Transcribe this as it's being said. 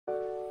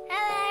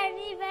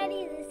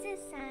everybody, this is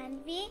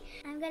Sanvi.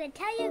 I'm gonna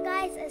tell you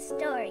guys a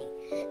story.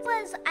 It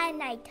was at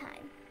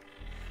nighttime.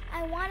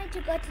 I wanted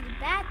to go to the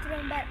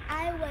bathroom, but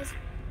I was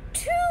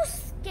too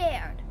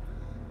scared.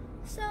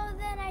 So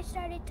then I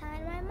started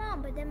telling my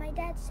mom, but then my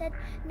dad said,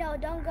 no,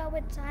 don't go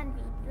with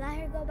Sanvi. Let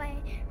her go by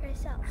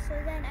herself.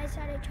 So then I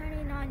started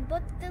turning on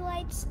both the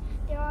lights.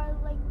 There are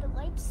like the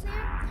lights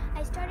there.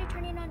 I started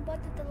turning on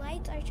both of the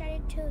lights. I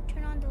started to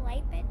turn on the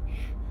light in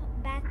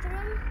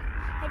bathroom.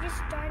 I just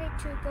started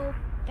to go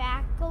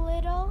back a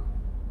little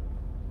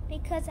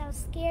because I was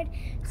scared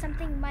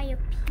something might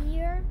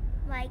appear,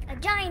 like a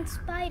giant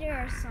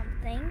spider or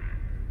something.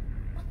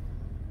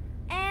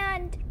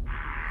 And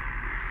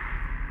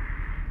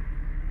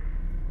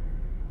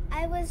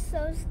I was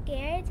so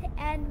scared,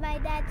 and my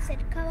dad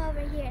said, come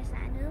over here,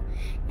 Sanu.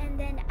 And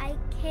then I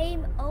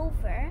came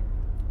over,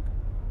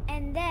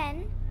 and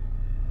then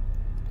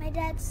my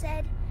dad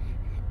said,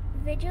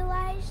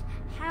 visualize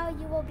how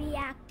you will be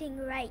acting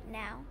right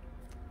now.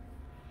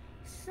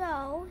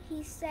 So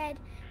he said,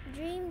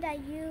 dream that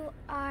you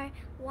are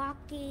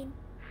walking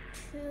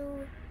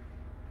to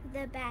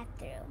the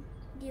bathroom.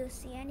 Do you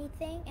see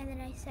anything? And then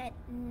I said,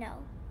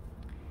 no.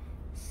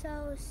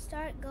 So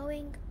start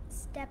going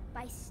step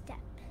by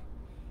step.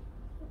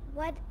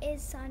 What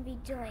is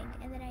Sanvi doing?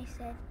 And then I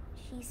said,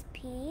 she's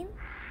peeing.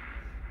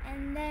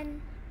 And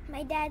then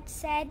my dad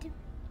said,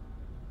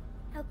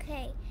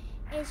 okay,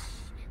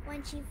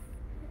 when she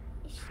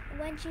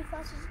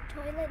flushes the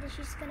toilet, is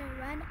she's gonna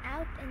run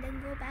out and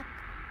then go back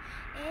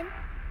in?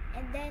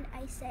 And then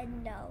I said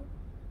no.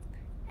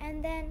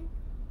 And then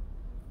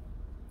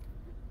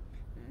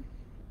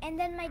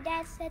my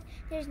dad said,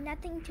 there's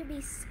nothing to be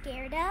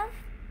scared of.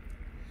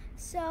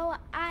 So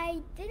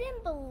I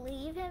didn't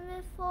believe him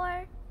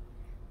before,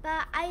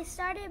 but I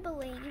started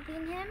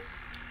believing him.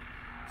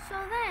 So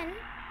then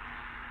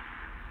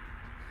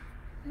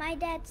my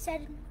dad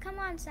said, come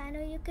on,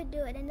 Sanu, you could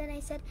do it. And then I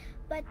said,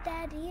 but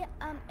Daddy,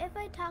 if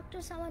I talk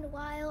to someone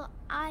while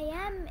I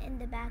am in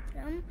the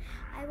bathroom,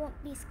 I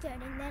won't be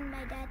scared. And then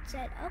my dad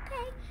said,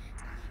 okay.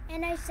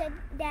 And I said,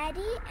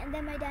 Daddy? And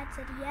then my dad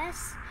said,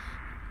 yes.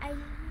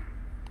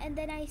 And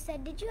then I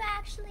said, did you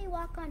actually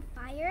walk on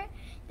fire?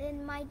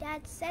 Then my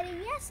dad said,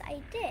 yes,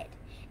 I did.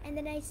 And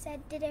then I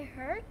said, did it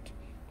hurt?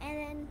 And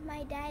then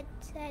my dad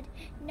said,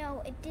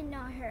 no, it did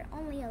not hurt,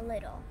 only a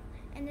little.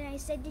 And then I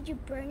said, did you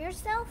burn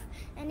yourself?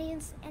 And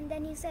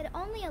then he said,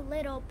 only a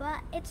little,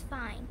 but it's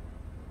fine.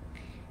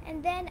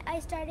 And then I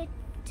started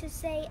to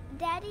say,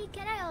 Daddy,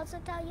 can I also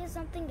tell you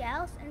something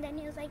else? And then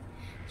he was like,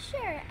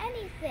 sure,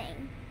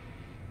 anything.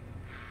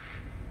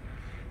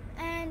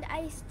 And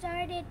I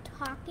started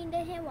talking to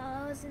him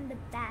while I was in the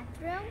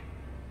bathroom.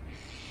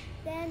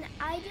 Then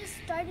I just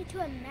started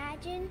to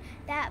imagine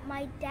that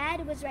my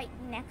dad was right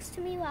next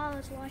to me while I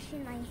was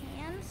washing my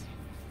hands,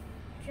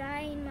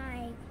 drying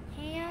my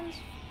hands.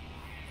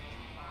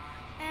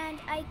 And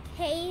I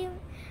came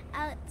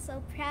out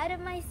so proud of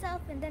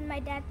myself. And then my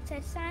dad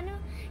said, Sanu,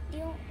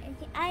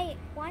 I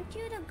want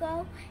you to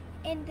go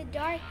in the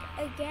dark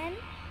again.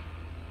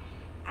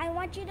 I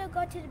want you to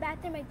go to the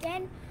bathroom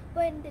again,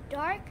 but in the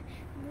dark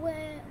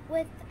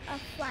with a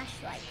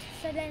flashlight.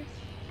 So then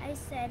I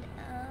said,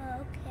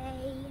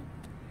 okay.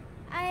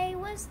 I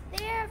was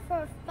there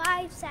for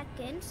 5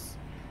 seconds,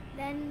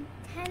 then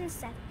 10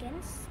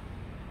 seconds,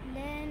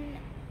 then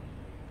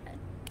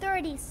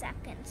 30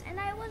 seconds, and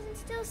I wasn't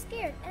still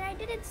scared, and I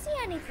didn't see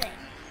anything.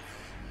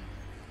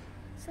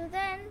 So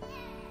then,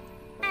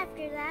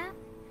 after that,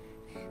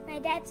 my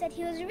dad said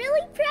he was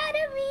really proud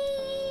of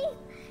me,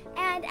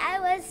 and I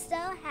was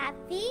so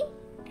happy.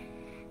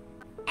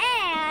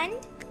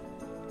 And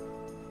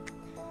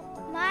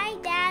my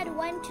dad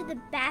went to the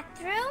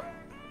bathroom,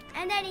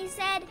 and then he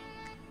said,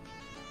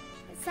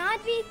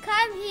 Sanvi,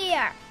 come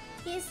here.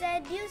 He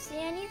said, do you see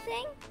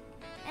anything?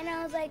 And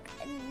I was like,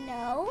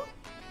 no.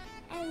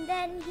 And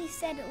then he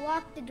said,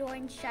 lock the door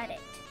and shut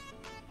it.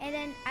 And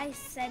then I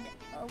said,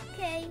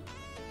 okay.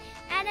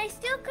 And I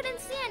still couldn't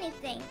see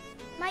anything.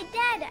 My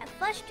dad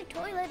flushed the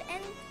toilet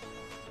and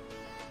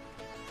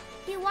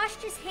he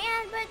washed his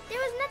hand, but there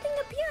was nothing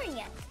appearing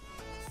yet.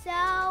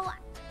 So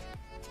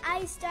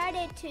I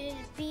started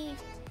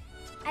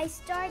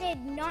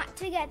not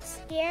to get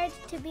scared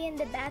to be in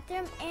the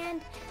bathroom,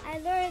 and I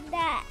learned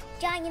that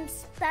giant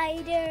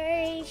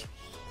spiders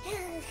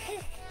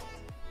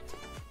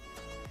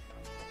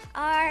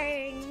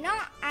are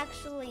not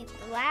actually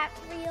that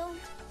real.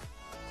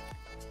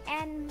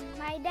 And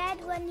my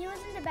dad, when he was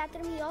in the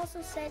bathroom, he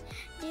also said,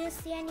 do you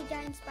see any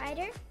giant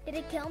spider? Did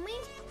it kill me?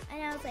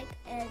 And I was like,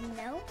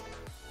 no.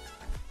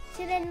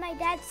 So then my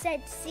dad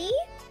said, see?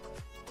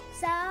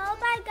 So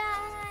bye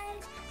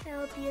guys. I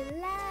hope you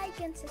like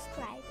and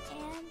subscribe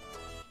and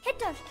hit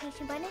the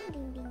notification button,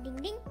 ding ding ding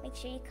ding. Make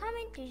sure you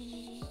comment,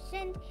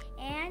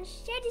 and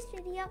share this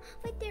video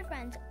with your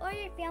friends or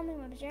your family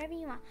members, wherever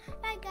you want.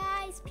 Bye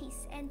guys,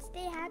 peace, and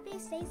stay happy,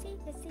 stay safe,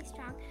 and stay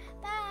strong.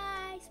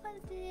 Bye,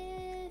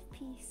 positive,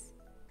 peace.